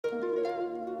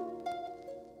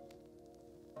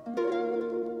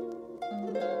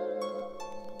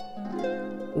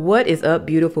What is up,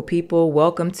 beautiful people?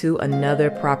 Welcome to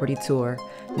another property tour.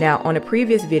 Now, on a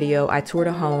previous video, I toured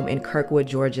a home in Kirkwood,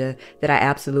 Georgia that I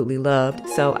absolutely loved.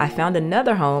 So I found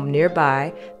another home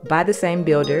nearby by the same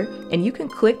builder, and you can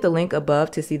click the link above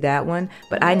to see that one,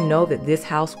 but I know that this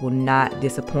house will not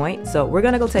disappoint. So we're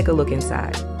gonna go take a look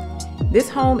inside. This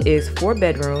home is 4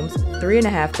 bedrooms,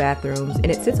 3.5 bathrooms,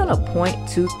 and it sits on a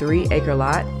 0.23 acre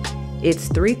lot. It's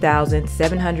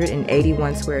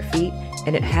 3,781 square feet,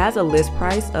 and it has a list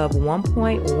price of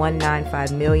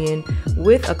 $1.195 million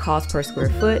with a cost per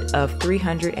square foot of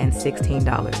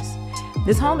 $316.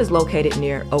 This home is located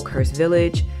near Oakhurst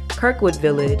Village, Kirkwood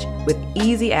Village, with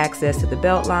easy access to the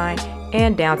Beltline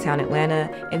and downtown Atlanta,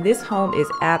 and this home is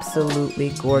absolutely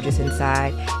gorgeous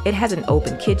inside. It has an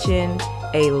open kitchen,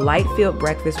 a light-filled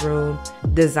breakfast room,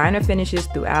 designer finishes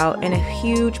throughout, and a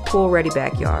huge pool-ready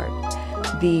backyard.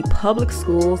 The public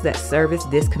schools that service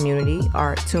this community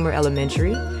are Toomer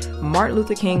Elementary, Martin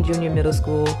Luther King Jr. Middle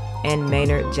School, and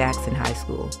Maynard Jackson High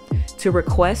School. To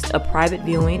request a private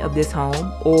viewing of this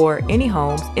home or any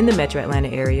homes in the Metro Atlanta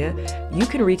area, you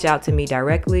can reach out to me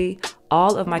directly.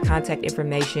 All of my contact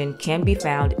information can be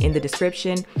found in the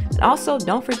description. And also,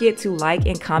 don't forget to like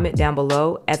and comment down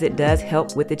below, as it does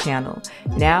help with the channel.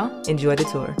 Now, enjoy the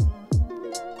tour.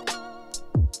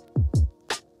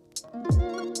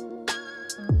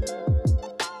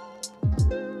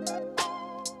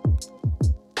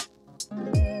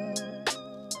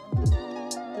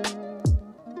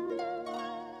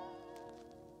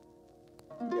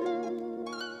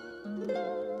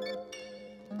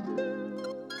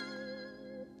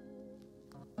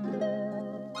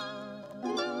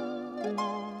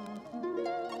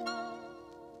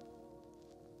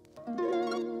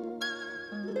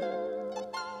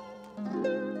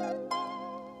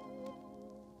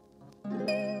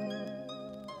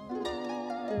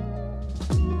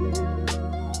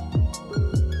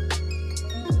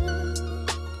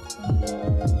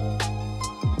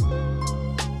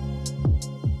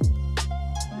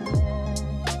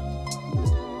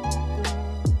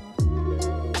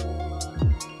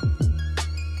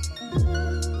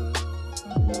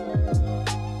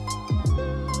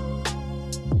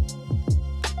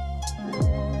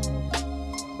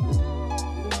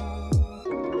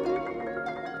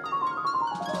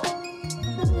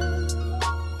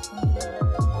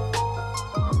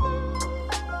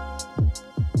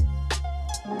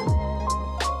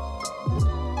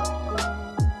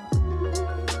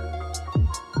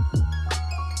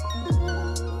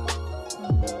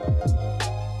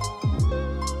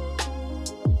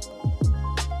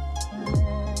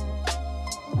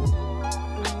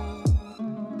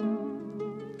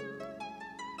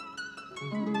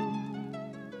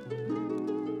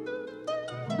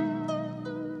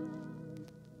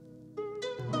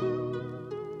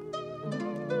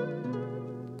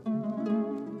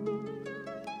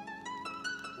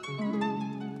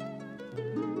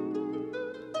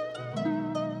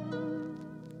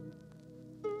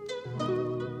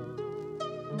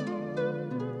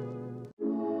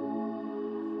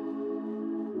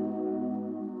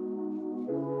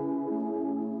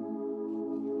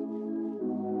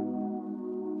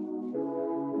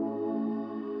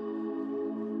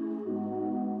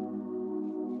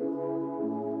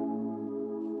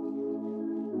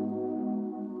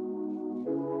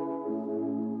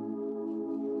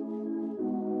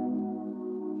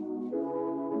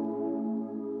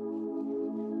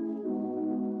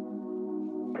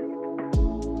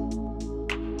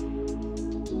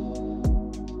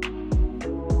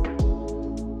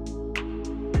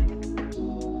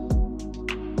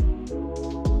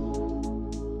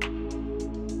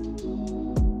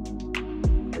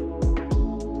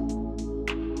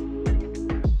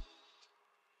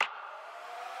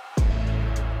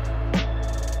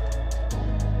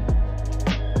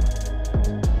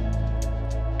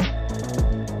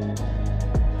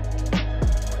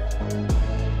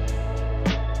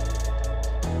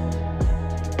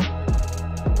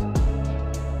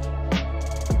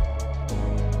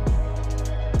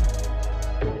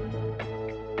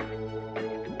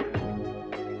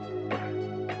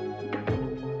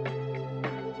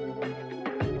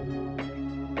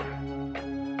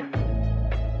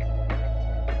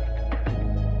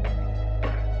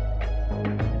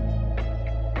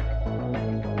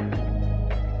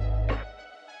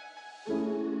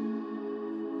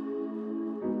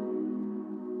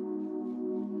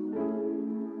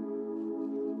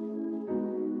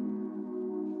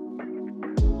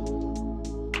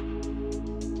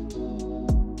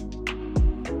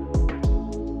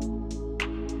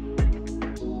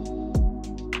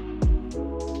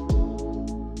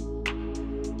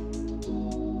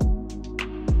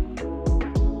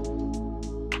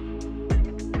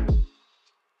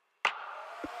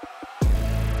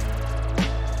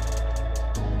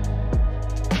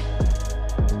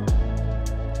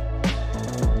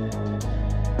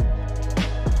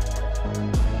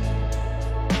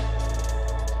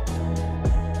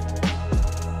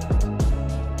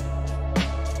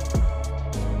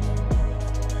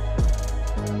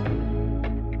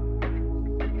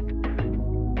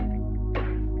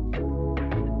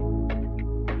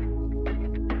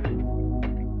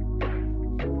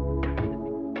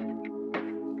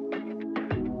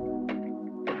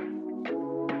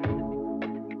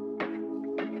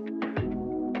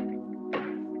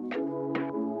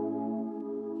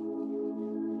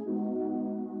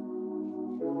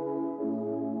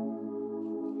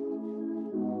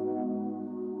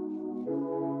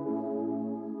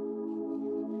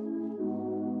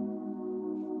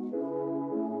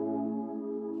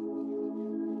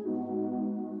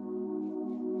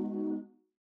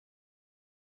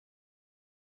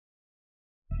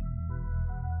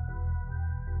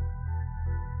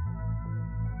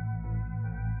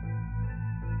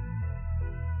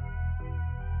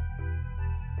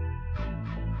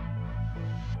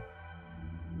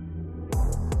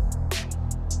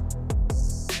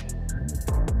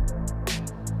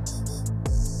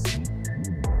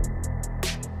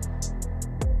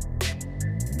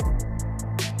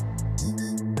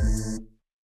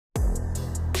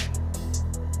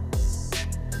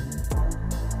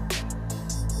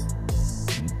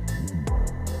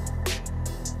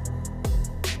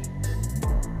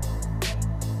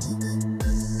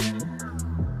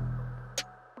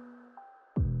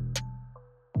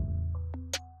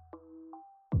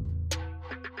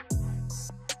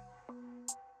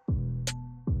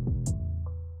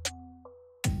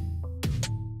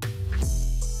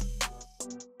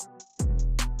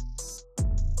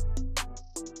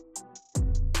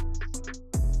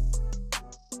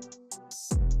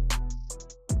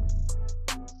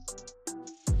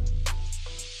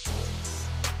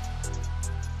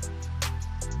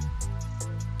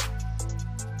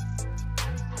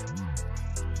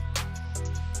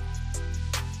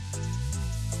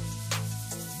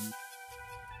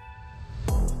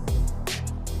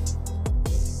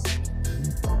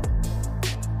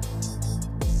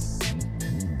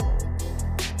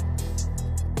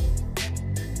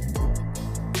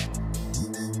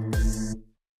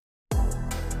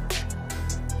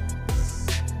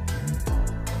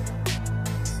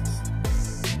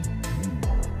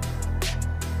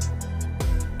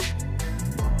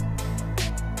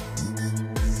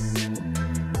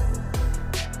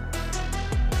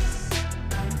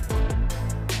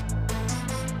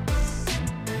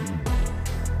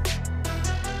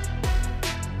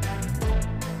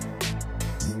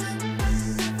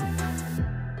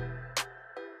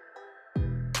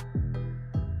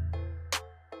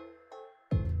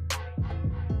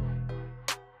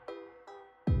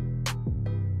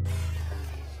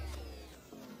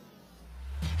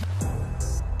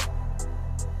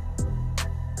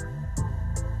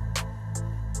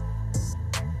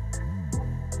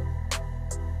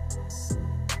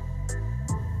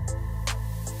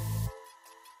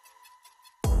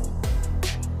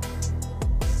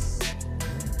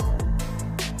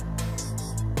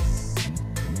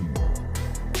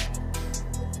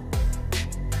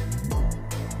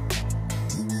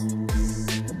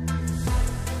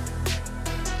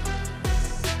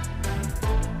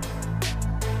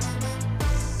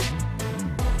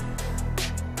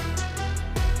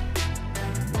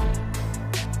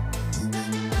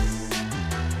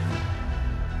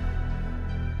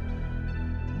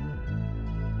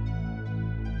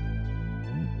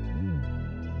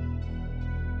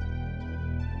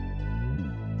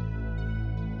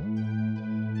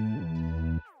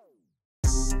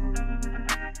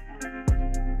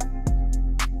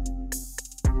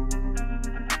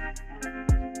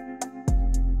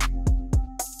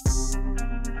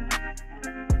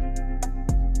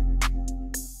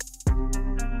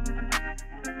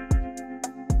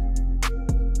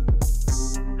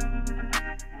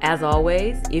 As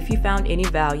always, if you found any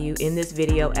value in this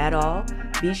video at all,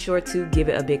 be sure to give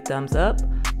it a big thumbs up.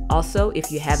 Also,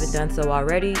 if you haven't done so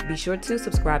already, be sure to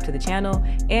subscribe to the channel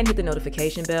and hit the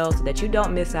notification bell so that you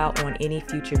don't miss out on any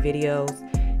future videos.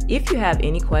 If you have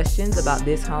any questions about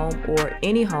this home or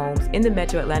any homes in the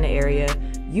Metro Atlanta area,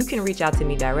 you can reach out to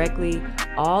me directly.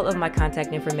 All of my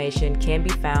contact information can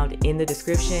be found in the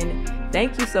description.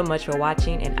 Thank you so much for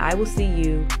watching, and I will see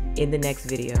you in the next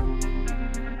video.